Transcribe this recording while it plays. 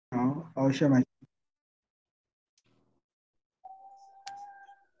I'll share my.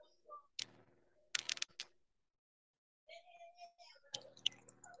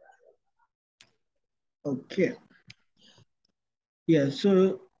 Okay. Yeah,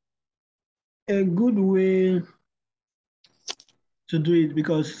 so a good way to do it,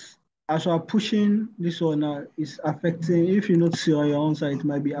 because as we're pushing this one now, it's affecting, if you notice on your own side, it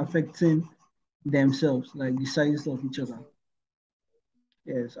might be affecting themselves, like the sizes of each other.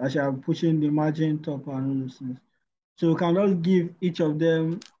 Yes, as you're pushing the margin top and all those things. So you can just give each of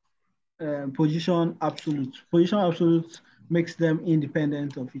them position absolute. Position absolute makes them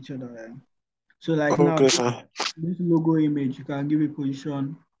independent of each other. So like now, Okay, sir. this logo image, you can give it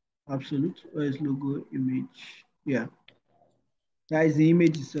position absolute. Where is logo image? Yeah, that is the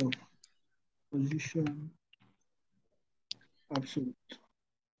image itself. Position absolute.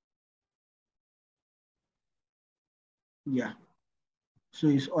 Yeah. So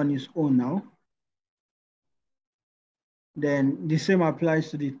it's on its own now. Then the same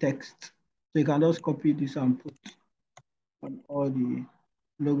applies to the text. So you can just copy this and put on all the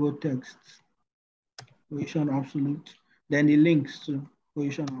logo text. Position absolute. Then the links to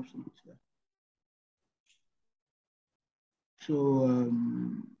position absolute. Yeah. So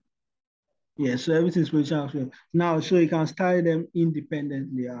yeah, so everything's position absolute. Now, so you can style them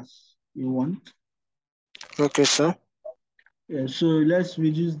independently as you want. Okay, sir. Yeah, so let's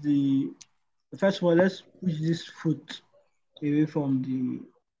reduce the, first of all, let's push this foot away from the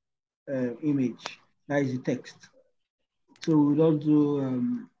image. That is the text. So we'll just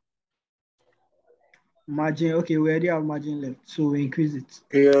do margin. Okay, we already have margin left, so we increase it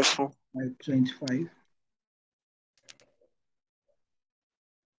Yes, sir. by 25.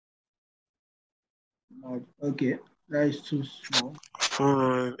 Okay, that is too small.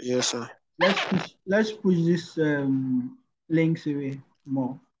 Fine. Yes, sir. Let's push this links away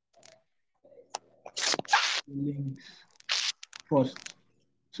more. The links first.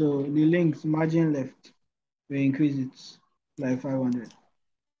 So the links margin left, we increase it by 500.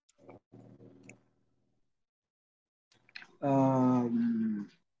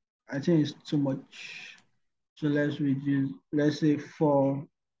 I think it's too much. So let's reduce, let's say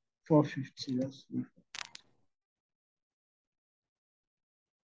 450. Let's see.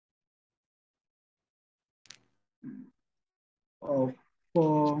 Or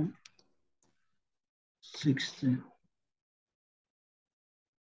 460.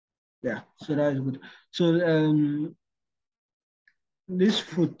 Yeah, so that is good. So this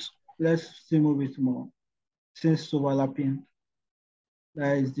foot, let's see move it more. Since it's overlapping,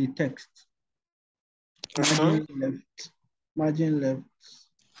 that is the text. Yes, sir. Margin left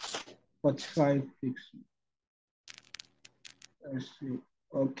 45 pixels. Let's see.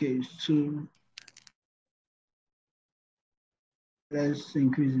 Okay, so let's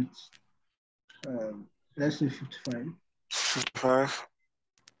increase it. Let's say 55. 5.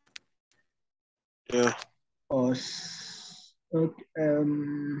 Yeah. Or okay,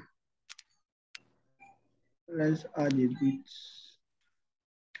 let's add a bit.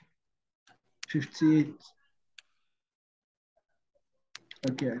 58.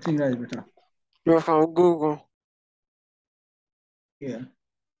 Okay, I think that is better. You can Google. Yeah.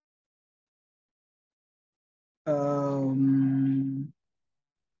 Um.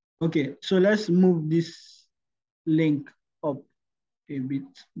 Okay, so let's move this link up a bit.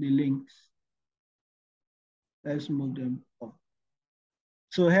 The links. Let's move them up.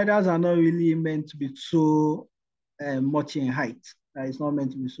 So headers are not really meant to be so much in height. It's not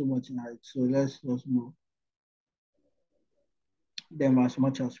meant to be so much in height. So let's just move them as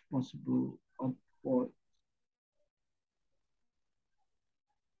much as possible upward.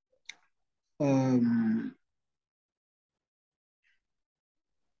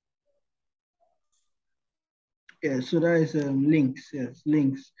 Yeah, so that is links. Yes,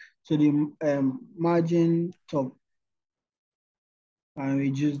 links. So the margin top, and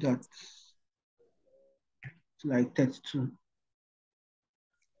reduce that to like 32.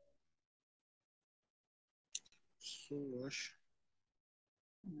 So much.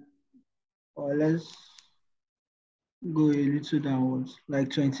 Or let's go a little downwards, like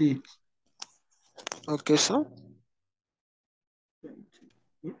 28. Okay, sir. 20.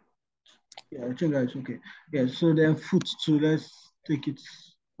 Yeah, I think that's okay. Yeah, so then foot two, let's take it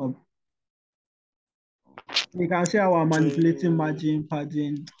up. You can see how we're manipulating margin,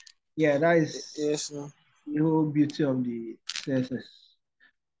 padding. Yeah, that is Yes, sir. the whole beauty of the CSS.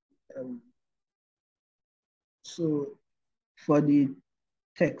 Um, so for the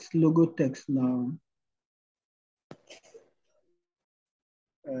text, logo text now,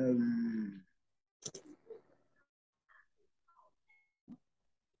 um,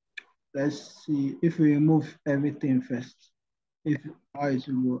 Let's see if we remove everything first. If how it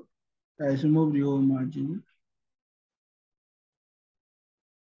will go. Let's remove the whole margin.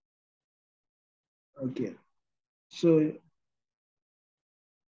 Okay. So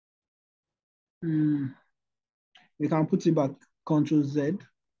we can put it back, Control Z.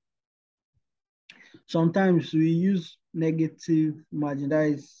 Sometimes we use negative margin, that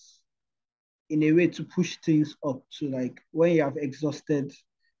is in a way to push things up to like when you have exhausted,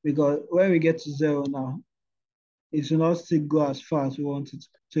 because when we get to zero now, it will not still go as far as we want it.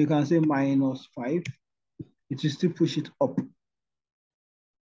 So you can say -5, it will still push it up.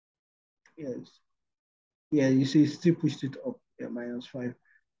 Yes. Yeah, you see, it still pushed it up. Yeah, -5.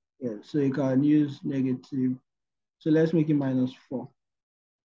 Yeah, so you can use negative. So let's make it -4.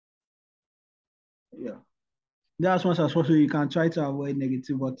 Yeah. That's much as possible. You can try to avoid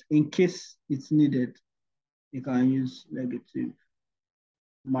negative, but in case it's needed, you can use negative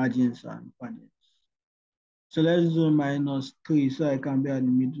margins and paddings. So let's do -3 so I can be at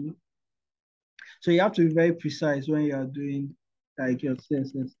the middle. So you have to be very precise when you are doing like your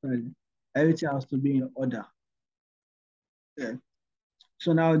CSS styling. Everything has to be in order. Yeah.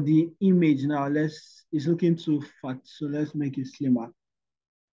 So now the image now it's looking too fat. So let's make it slimmer.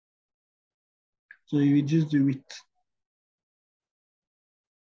 So you reduce the width.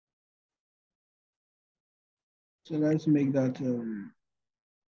 So let's make that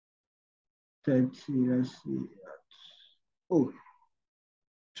 30. Let's see. Oh,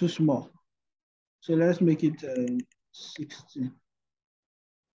 too small. So let's make it 60.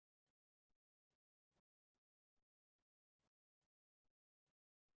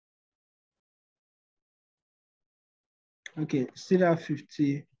 Okay, still at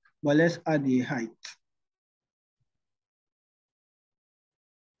 50, but let's add the height.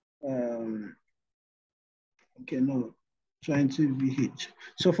 Um, okay, no, 20 VH.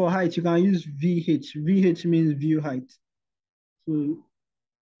 So for height, you can use VH. VH means view height. So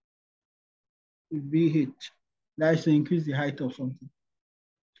VH, that's to increase the height of something.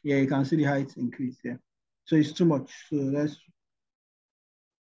 Yeah, you can see the height increase there. So it's too much. So let's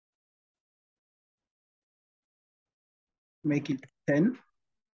make it 10.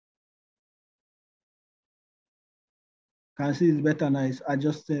 Can see it's better now. It's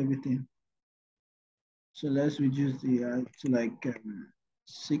adjusted everything. So let's reduce the to like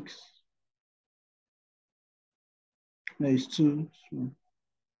 6. No, it's 2. So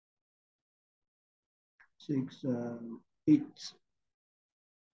 6, 8.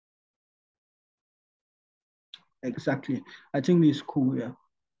 Exactly. I think this is cool, yeah.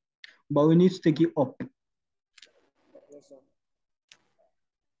 But we need to take it up Yes, sir.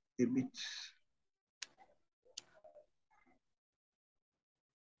 a bit.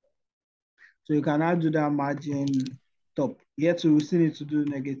 So you can now do that margin top. Here too, we still need to do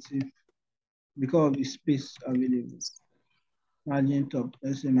negative because of the space available. Margin top,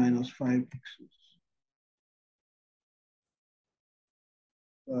 let's say -5 pixels.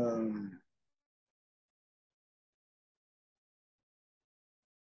 Um,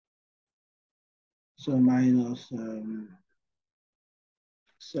 so -7.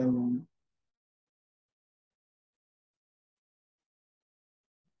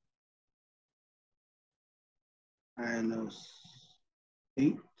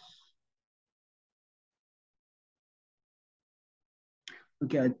 -8.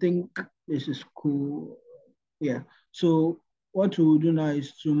 Okay, I think this is cool. Yeah. So what we'll do now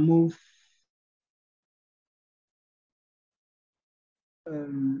is to move.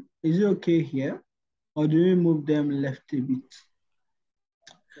 Is it okay here, or do we move them left a bit?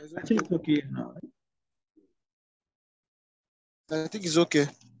 It's I think okay. it's okay now. I think it's okay.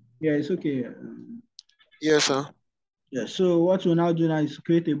 Yeah, it's okay. Yes, sir. Yeah. So what we'll now do now is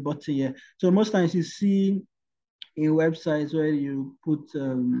create a button here. So most times you see in websites where you put,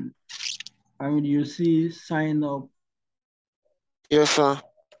 I mean, you see sign up, Yes, sir.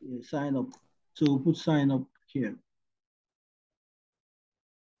 yeah, sign up. So we'll put sign up here.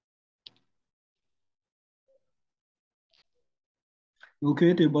 We'll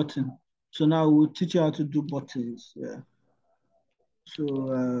create a button. So now we'll teach you how to do buttons. Yeah.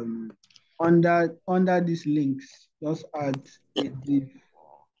 So under these links, just add a div.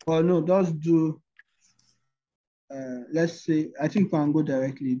 Or no, just do let's say I think we can go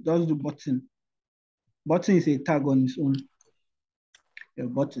directly. Just do button. Button is a tag on its own. A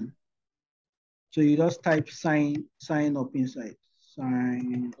button. So you just type sign up inside.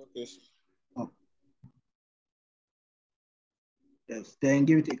 Sign Okay, sir. up. Yes. Then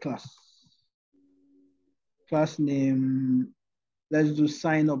give it a class. Class name. Let's do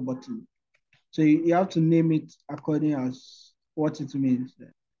sign up button. So you have to name it according as what it means.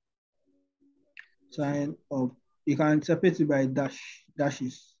 sign up. You can separate it by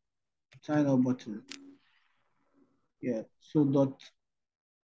dashes. Sign up button. Yeah. So dot.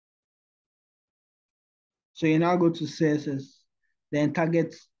 So you now go to CSS, then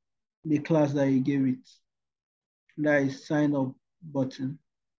target the class that you gave it. That is sign up button.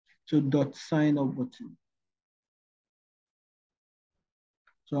 So dot sign up button.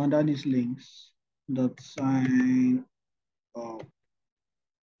 So under these links, dot sign up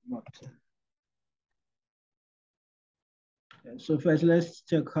button. Yeah, so first, let's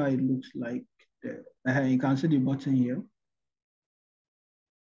check how it looks like. You can see the button here.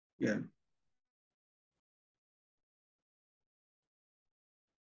 Yeah.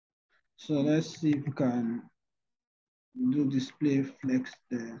 So let's see if we can do display flex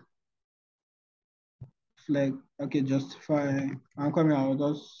there. Flex. Okay, justify. I'm coming. I'll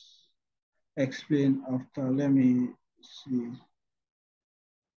just explain after. Let me see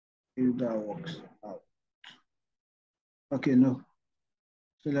if that works out. Okay, no.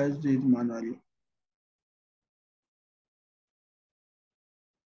 So let's do it manually.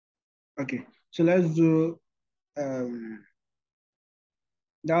 Okay, so let's do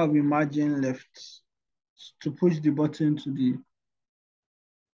that will be margin left to push the button to the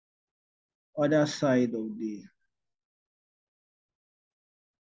other side of the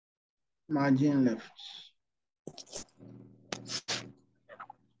margin left.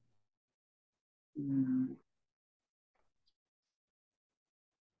 Mm,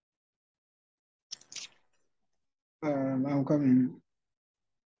 I'm coming.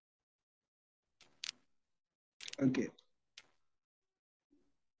 Okay,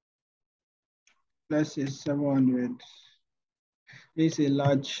 let's say 700. This is a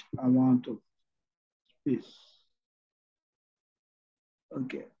large amount of space.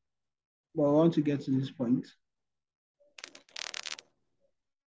 Okay, but I want to get to this point.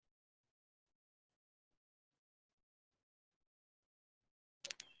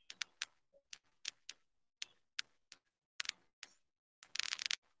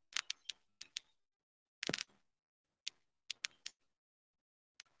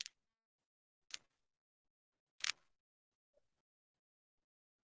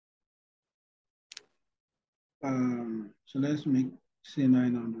 So let's make say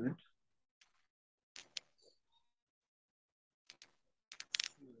 900.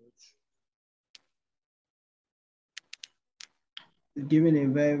 It's giving a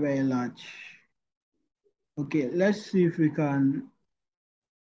very, very large. Okay, let's see if we can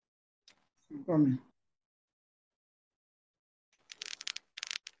come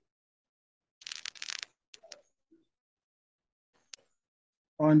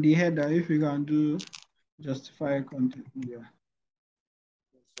on the header, if we can do justify content media.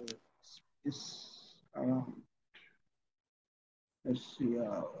 It's around. Let's see.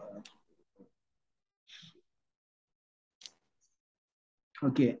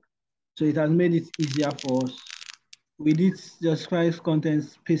 Okay, so it has made it easier for us. We did justify content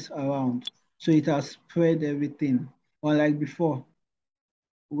space around, so it has spread everything. Unlike before,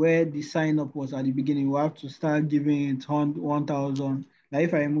 where the sign up was at the beginning, we have to start giving it 1,000. Like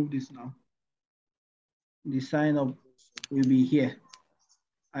if I remove this now, the sign up will be here.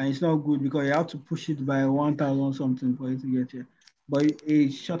 And it's not good because you have to push it by 1,000 something for it to get here. But a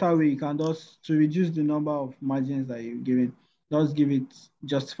shorter way, you can just, to reduce the number of margins that you're giving, just give it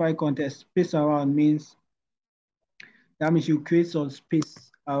justify context. Space around means, that means you create some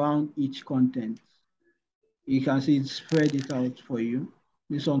space around each content. You can see it spread it out for you.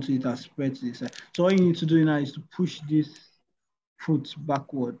 This one too, it has spread to the side. So all you need to do now is to push this foot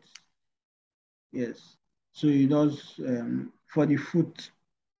backwards. Yes. So it does for the foot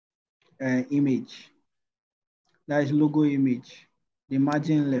image, that is logo image, the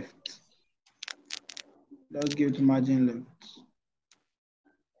margin left. Let's give it margin left.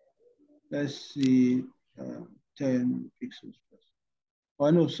 Let's see 10 pixels. Oh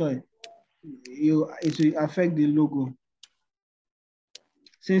no, sorry. It will affect the logo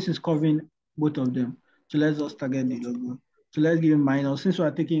since it's covering both of them. So let's just target the logo. So let's give it minus since we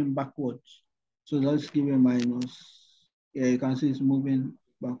are taking it backwards. So let's give it minus. Yeah, you can see it's moving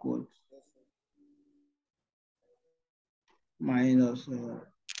backwards. Minus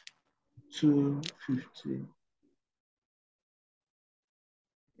 250.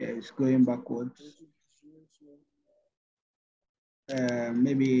 Yeah, it's going backwards.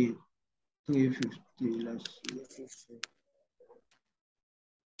 Maybe 350. Let's see.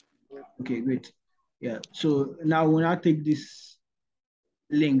 Okay, great. Yeah. So now we'll now take these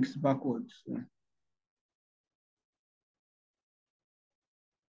links backwards.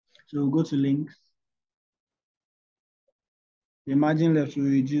 So we'll go to links. The margin left will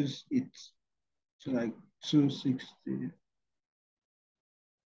reduce it. to like 260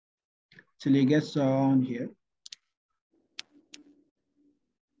 till it gets around here.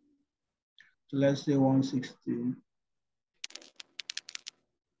 So let's say 160.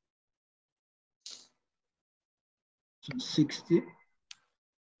 So 60.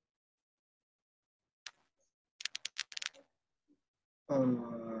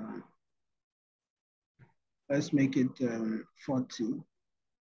 Let's make it 40.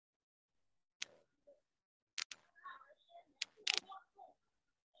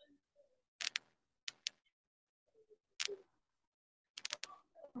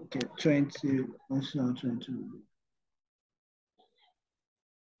 Okay, 20. Let's now 20.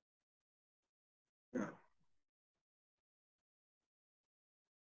 Yeah.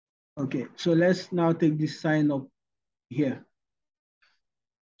 Okay, so let's now take this sign up here.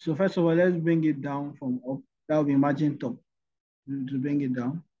 So first of all, let's bring it down from up. That will be margin top to bring it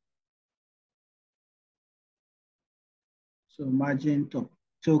down. So margin top.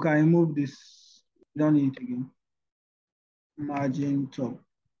 So can I remove this? Don't need it again. Margin top.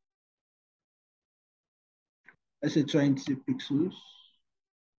 Let's say 20 pixels.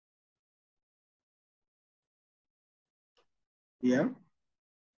 Yeah.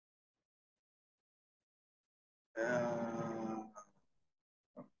 Uh,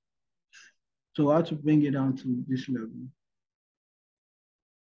 so I have to bring it down to this level.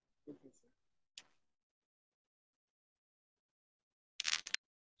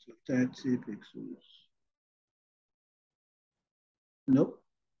 So 30 pixels. Nope,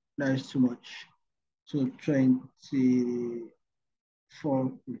 that is too much. So 24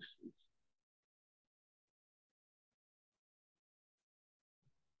 pixels.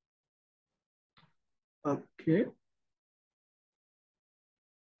 Okay.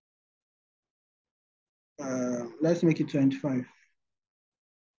 Let's make it 25.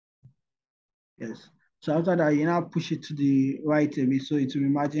 Yes. So after that, you now push it to the right a bit, so it will be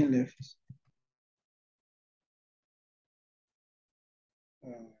margin left.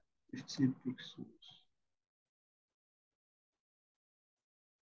 50 pixels.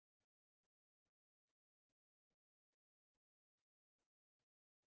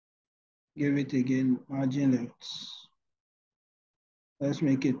 Give it again, margin left. Let's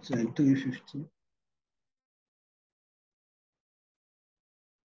make it 350.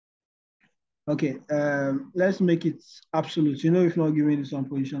 Okay, let's make it absolute. You know, if not giving this one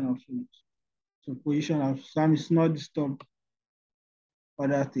position absolute. So position of some is not disturb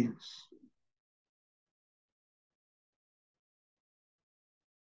other things.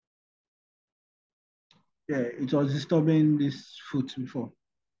 Yeah, it was disturbing this foot before.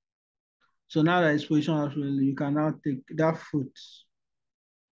 So now that it's position absolute, you can now take that foot.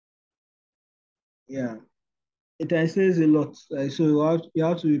 Yeah, it says a lot. So you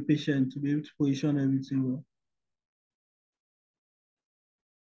have to be patient to be able to position everything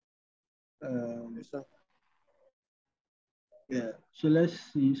well. Yes, sir. Yeah, so let's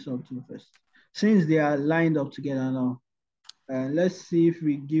see something first. Since they are lined up together now, let's see if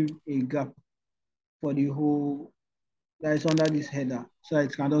we give a gap for the whole that is under this header, so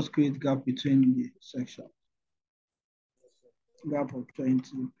it can just create gap between the section. Gap of 20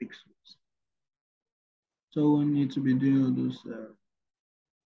 pixels. So we need to be doing all those stuff.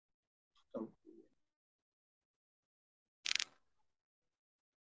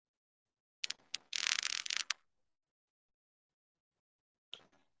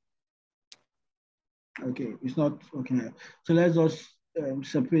 Okay, it's not okay. So let's just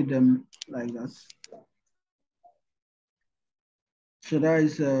separate them like that. So that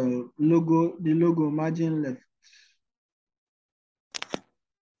is logo, the logo margin left.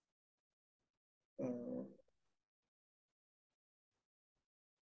 Uh,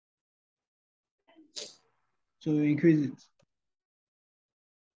 so increase it.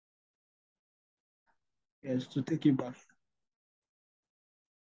 Yes, to take it back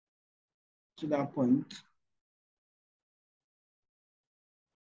to that point.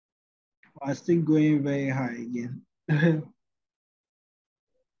 I'm still going very high again.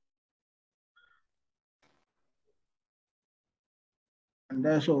 And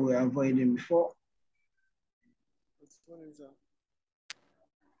that's what we're avoiding before. Which one is that?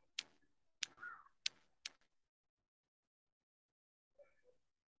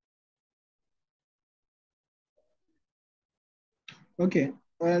 Okay,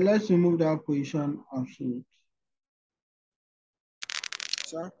 let's remove that position absolute.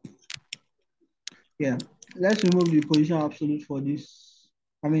 Sir? Yeah, let's remove the position absolute for this.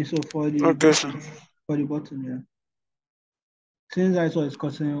 I mean, so for the Okay, sir. button, yeah. Since that's what is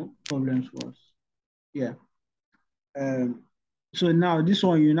causing problems for us. Yeah. Um, So now this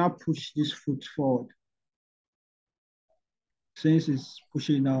one, you now push this foot forward since it's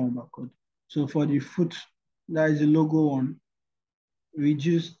pushing down backward. So for the foot, that is the logo one,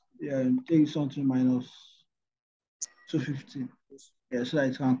 reduce, take something minus 250. Yeah, so that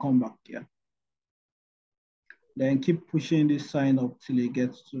it can come back. Yeah. Then keep pushing this sign up till it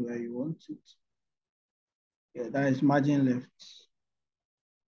gets to where you want it. Yeah, that is margin left.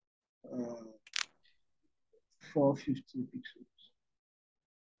 450 pixels.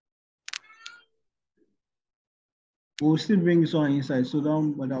 We'll still bring this one inside, so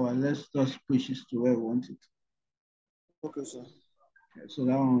don't bother. Let's just push this to where we want it. Okay, sir. Yeah, so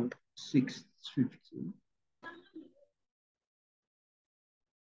that one 650.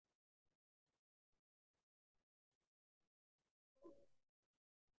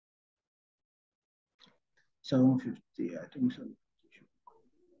 $750, I think so.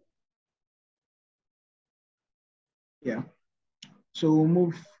 Yeah. So we'll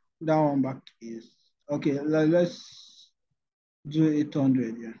move that one back is okay. Let's do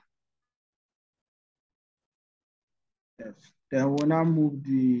 800. Yeah. Yes. Then we'll now move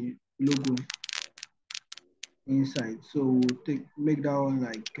the logo inside. So we'll make that one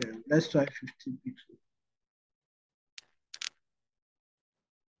like let's try 50 pixels.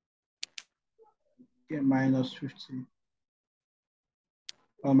 Okay, minus 50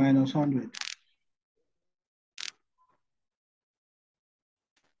 or minus 100.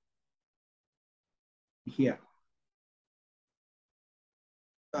 Here.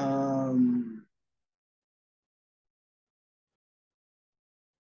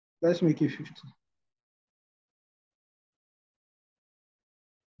 Let's make it 50.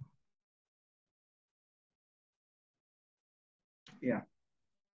 Yeah.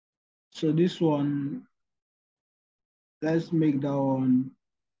 So this one, let's make that one,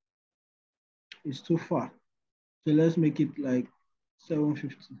 it's too far. So let's make it like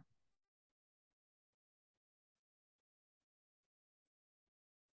 750.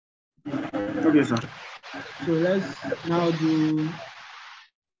 Okay, sir. So let's now do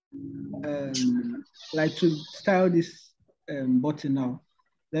like to style this button now.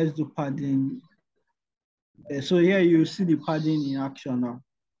 Let's do padding. So here you see the padding in action now.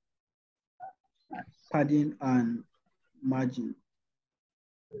 Padding and margin.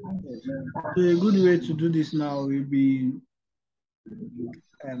 Yes. So a good way to do this now will be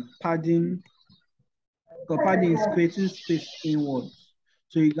padding. Because padding is creating space inwards.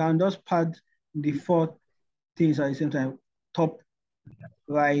 So you can just pad the four things at the same time: top,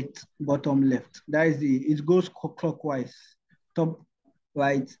 right, bottom, left. That is it goes clockwise: top,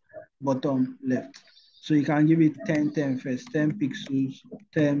 right, bottom, left. So you can give it 10, 10 first, 10 pixels,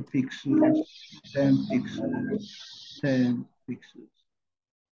 10 pixels, 10 pixels, 10 pixels.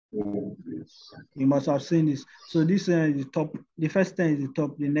 You must have seen this. So this is the top, the first 10 is the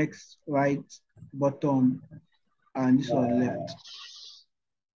top, the next right, bottom, and this one left.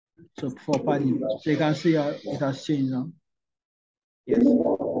 So for padding, so you can see how it has changed now. Yes.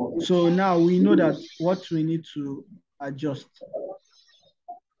 So now we know that what we need to adjust.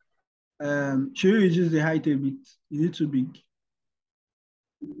 Should we reduce the height a bit? Is it too big?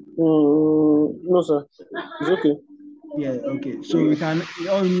 No, sir. It's okay. Yeah, okay. So we can,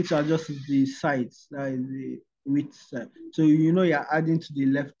 all we need to adjust is the sides, that is the width side. So you know you're adding to the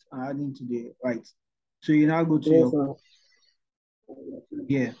left and adding to the right. So you now go to Yes, your, sir.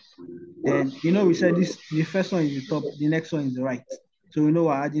 yeah. Then, you know, we said this, the first one is the top, the next one is the right. So we know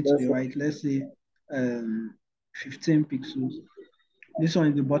we're adding to Yes, the sir. right. Let's say 15 pixels. This one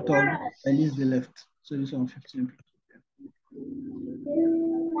is the bottom, and this is the left. So this one 15 pixels.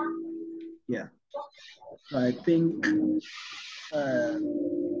 Yeah. So I think,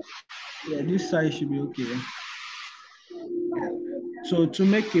 yeah, this size should be okay. Yeah. So to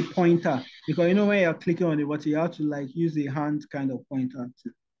make a pointer, because you know when you're clicking on the button, you have to like use a hand kind of pointer.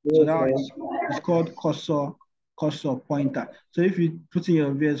 So Yes, that sir. is it's called cursor pointer. So if you put in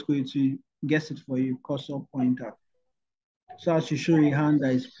your VS Code, to guess it for you, cursor pointer. So as to show a hand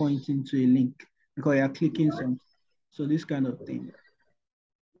that is pointing to a link because you're clicking something. So this kind of thing.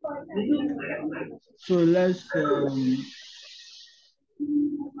 So let's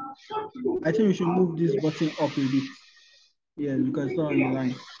I think we should move this button up a bit. Yes, because it's not on the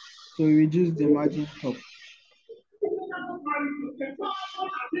line. So we reduce the margin top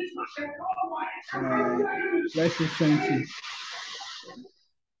by, let's say 20.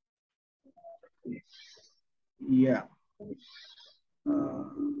 Yeah.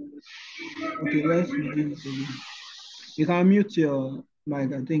 Okay, let's reduce it again. You can mute your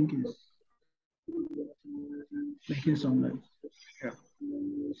mic. I think it's making some noise. Yeah.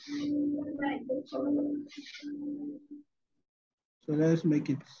 So let's make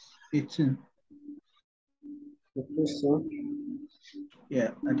it 18. Okay, sir.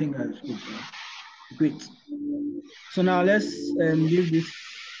 Yeah, I think that's good now. Great. So now let's give this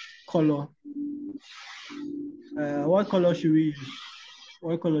color. What color should we use?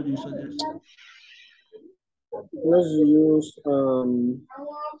 What color do you suggest? Let's use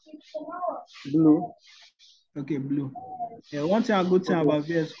blue. Okay, blue. Yeah, one thing, a good thing Okay. about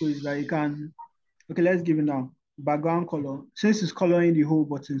VS Code is that you can, okay, let's give it now. Background color. Since it's coloring the whole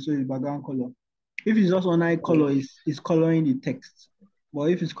button, so it's background color. If it's just one eye color, it's coloring the text. But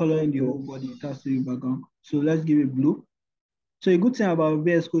if it's coloring the Okay. whole body, it has to be background. So let's give it blue. So a good thing about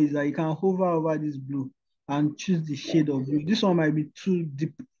VS Code is that you can hover over this blue and choose the shade of blue. This one might be too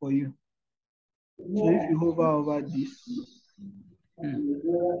deep for you. So if you hover over this, and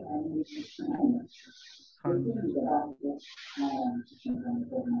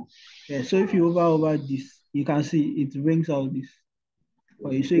yeah, so if you hover over this, you can see it brings out this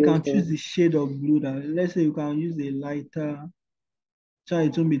for you. So you Yes, can sir. choose the shade of blue that, let's say you can use a lighter, so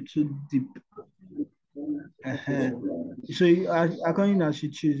it won't be too deep. Okay, Uh-huh. sir. So according as you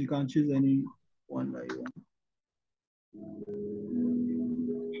choose, you can choose any one that you want.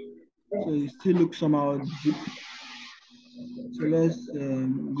 So it still looks somehow deep. So let's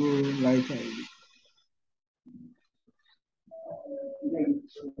go lighter a bit.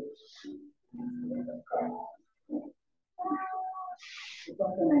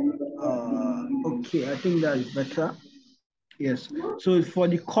 Okay, I think that is better. Yes. So for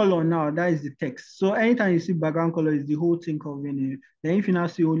the color now, that is the text. So anytime you see background color, is the whole thing covering it. Then if you now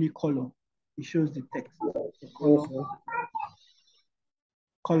see only color, it shows the text. So Yes, color, sir.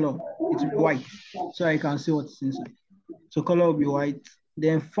 color, it will be white. So I can see what's inside. So color will be white.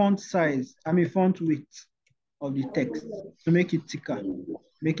 Then font size, font width of the text to make it thicker,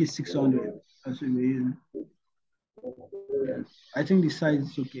 make it 600. That's what we're using. Yeah. I think the size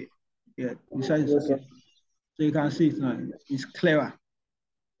is okay. Yeah, the size is Yes, okay. sir. So you can see it now. It's clearer.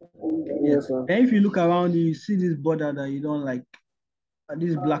 Yeah. Yes, sir. Then if you look around, you see this border that you don't like,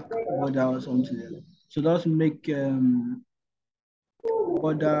 this black border or something. So that's make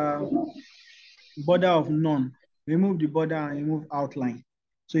border of none. Remove the border and remove outline.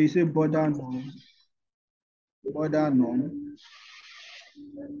 So you say border none,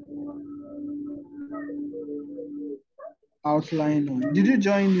 outline none. Did you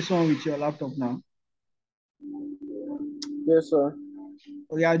join this one with your laptop now? Yes, sir.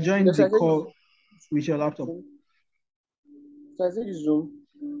 Or you are joined Yes, the I said it's call with your laptop? so I said it's Zoom.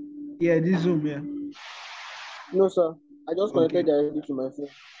 Yeah, this Zoom, yeah. No, sir. I just connected Okay. directly to my phone.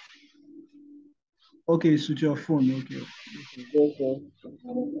 Okay, it's with your phone. Okay. Yes, sir.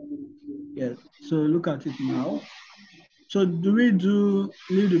 Yeah. So look at it now. So do we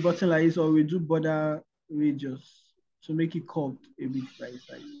leave the button like this, or we do border radius to make it curved a bit by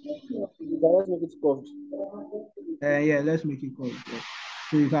side? Okay, let's make it curved. Yeah, let's make it curved. Yeah.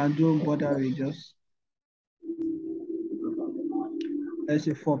 So you can do border radius. Let's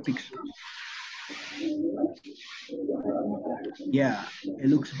say 4 pixels. Yeah, it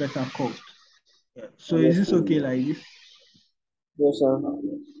looks better curved. Yeah. So is Yes, this sir. okay like this? Yes, sir.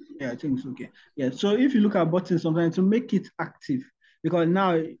 Yeah, I think it's okay. Yeah. So if you look at buttons sometimes to make it active, because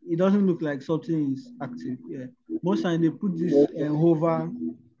now it doesn't look like something is active. Yeah. Most times they put this Yes, sir. hover,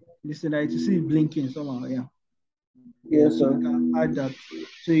 this and that to see it blinking somehow. Yeah. Yeah. Yes, So sir. you can add that.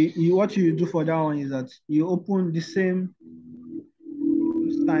 So what you do for that one is that you open the same, you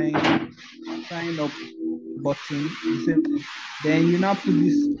do sign up button, the same thing. Then you now put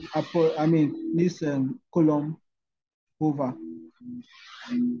this this column over.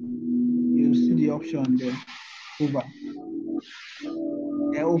 You see the option there, over.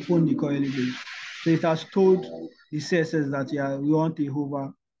 Then open the curly brace. So it has told the CSS that yeah, we want a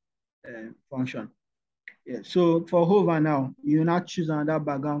hover function. Yeah. So for hover now, you now choose another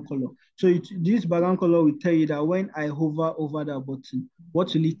background color. So this background color will tell you that when I hover over that button,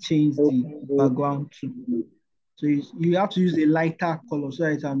 what will it change the Okay. background to? So you have to use a lighter color so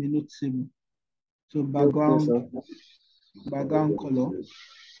that it can be noticeable. So Okay, sir. background color.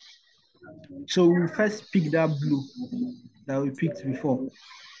 So we first pick that blue that we picked before.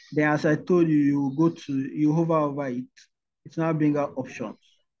 Then as I told you, you hover over it. It's now bring out options.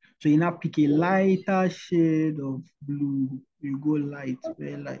 So you now pick a lighter shade of blue. You go light,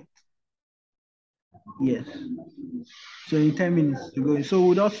 very light. Yes. So in 10 minutes to go. So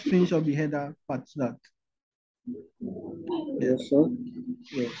we'll just finish up the header part that. Yeah. Yes, sir.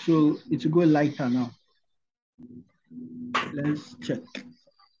 Yeah. So it will go lighter now. Let's check.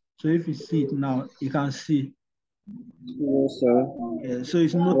 So if you see it now, you can see. Yes, sir. Yeah. So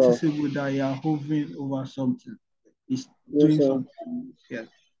it's Wow. noticeable that you are hovering over something. It's Yes, doing sir. something. Yeah.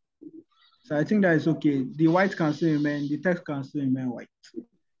 So I think that is okay. The white can still remain, the text can still remain white.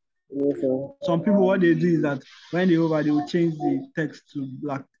 Yes, sir. Some people, what they do is that when they over, they will change the text to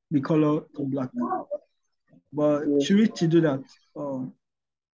black, the color to black. But Yes. should we to do that? Oh,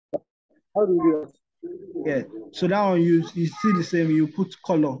 How do you do that? yeah. So that one you see the same, you put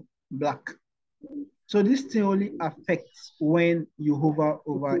color black. So this thing only affects when you hover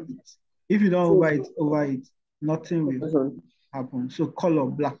over Okay. it. If you don't So, over it, nothing will yes, sir. happen. So color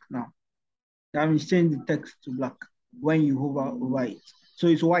black now. That means change the text to black when you hover over it. So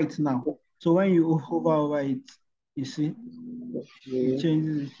it's white now. So when you hover over it, you see, it Okay.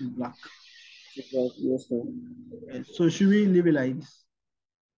 changes it to black. Yes, sir. Yes. So should we leave it like this?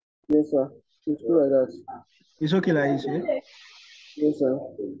 Yes, sir. It's true like that. It's okay like this, yeah? Yes, sir.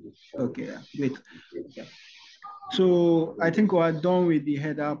 Okay, yeah. Wait. Yeah. So I think we're done with the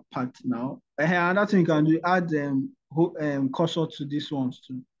header part now. Another thing you can do, add cursor to these ones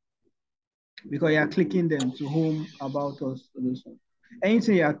too, because you are clicking them to home, about us, those ones.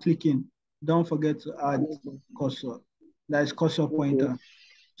 Anything you are clicking, don't forget to add Yes, sir. cursor. That is cursor Okay. pointer.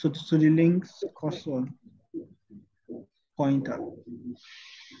 So to the links, cursor pointer.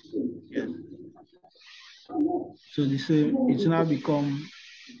 Yes. So this it's now become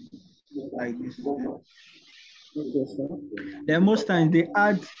like this. Yeah. Okay, sir. Then most times they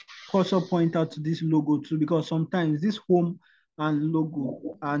add cursor pointer to this logo too, because sometimes this home and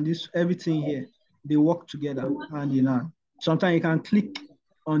logo and this everything here, they work together hand in hand. Sometimes you can click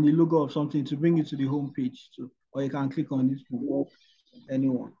on the logo of something to bring you to the home page too, or you can click on this one,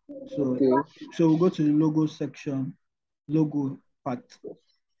 anyone. So Okay. so we'll go to the logo section, logo part,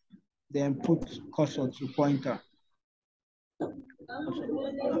 then put cursor to pointer, cursor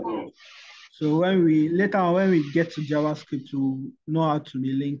pointer. So when we later on, when we get to JavaScript, we'll know how to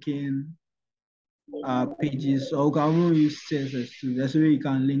be linking pages, or we can even use CSS too. That's where you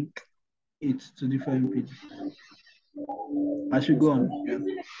can link it to different pages as we Yes, go sir. on. Yeah,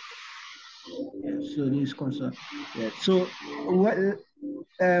 yeah. So this concern. Yeah. So what?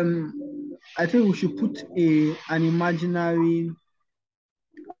 Um, I think we should put an imaginary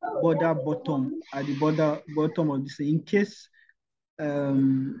border bottom at the bottom of this in case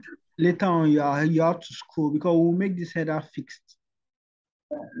later on you have to scroll, because we'll make this header fixed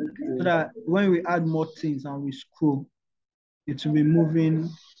so Okay. that when we add more things and we scroll, it will be moving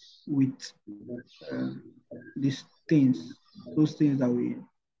with um, these things, those things that we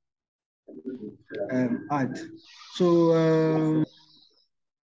add. So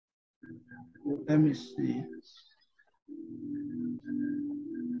let me see.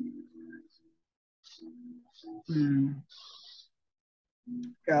 Hmm.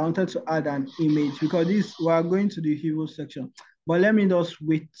 Yeah, I wanted to add an image because this we are going to the hero section. But let me just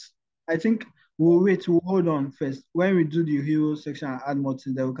wait. I think we'll hold on first. When we do the hero section and add more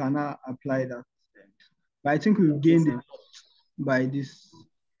things, then we can now apply that. But I think we've Okay, gained a sir. lot by this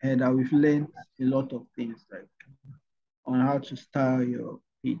header. We've learned a lot of things like on how to style your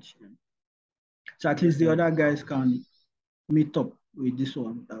page. So at Yes, least the sir. other guys can meet up with this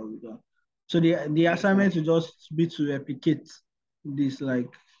one that we done. So the Yes, sir. assignment will just be to replicate this, like,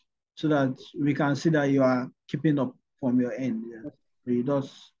 so that we can see that you are keeping up from your end. Yeah. So you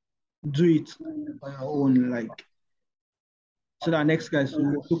just do it on your own, like, so that next guys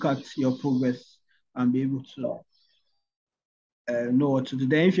will Okay. look at your progress and be able to know what to do.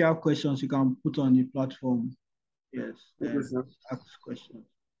 Then if you have questions, you can put on the platform. Yes, Okay, then sir. ask questions.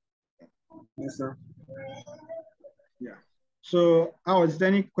 Yes, sir. Yeah. So, how is there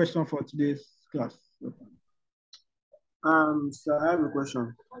any question for today's class? Sir, I have a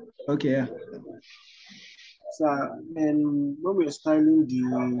question. Okay, yeah. Sir, and when we're styling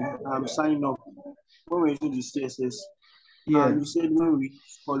the sign up, when we're using the CSS, Yeah. you said when we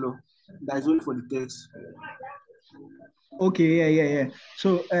use color, that is only for the text. Okay, yeah.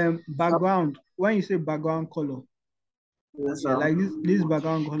 So So, background, when you say background color, yes, yeah, sir. like this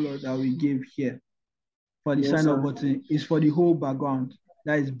background color that we gave here for the Yes, sign up sir. button is for the whole background.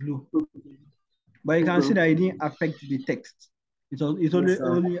 That is blue. Okay. But you can see Okay. that it didn't affect the text. It Yes,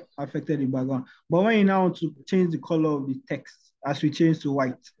 only sir. affected the background. But when you now want to change the color of the text, as we change to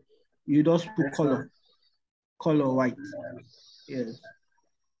white, you just put Yes, sir. color white. Yes.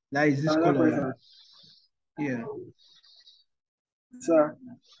 That is this Another color here. question, Yeah. sir.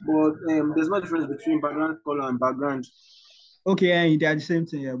 But there's no difference between background color and background. Okay, and they are the same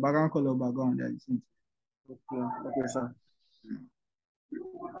thing. Yeah. Background color, background, they are the same Okay. Okay, sir. thing.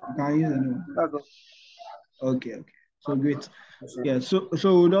 You can use anyone. That's all. Okay. So great. Yes, sir. Yeah, so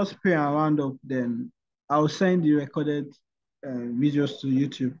we'll just play a round up, then I'll send the recorded videos to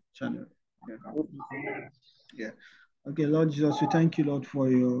YouTube channel. Yeah. Okay. Yeah. Okay, Lord Jesus, we thank you, Lord, for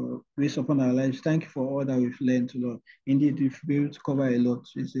your grace upon our lives. Thank you for all that we've learned, Lord. Indeed, we've been able to cover a lot.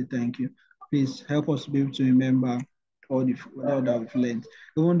 We say thank you. Please help us to be able to remember all that we've learned.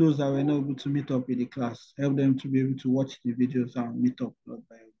 Even those that were not able to meet up with the class, help them to be able to watch the videos and meet up, Lord,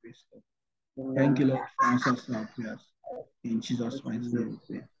 by your grace, Lord. Thank you, Lord, for answers to our prayers. In Jesus' mighty name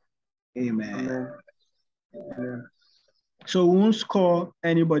we pray. Amen. Amen. Amen. So we won't score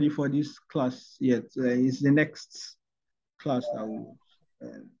anybody for this class yet. It's the next class that will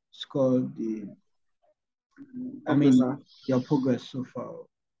score Okay, sir. your progress so far.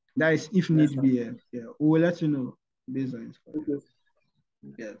 That is, if Yes, need sir. be, yeah, we will let you know based on it. Okay.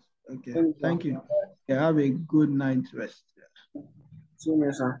 Yes. Okay. Thank you, sir. Thank you. Yeah. Have a good night rest. See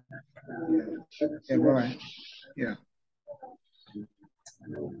you, sir. Yeah. Yeah. Bye bye. Yeah.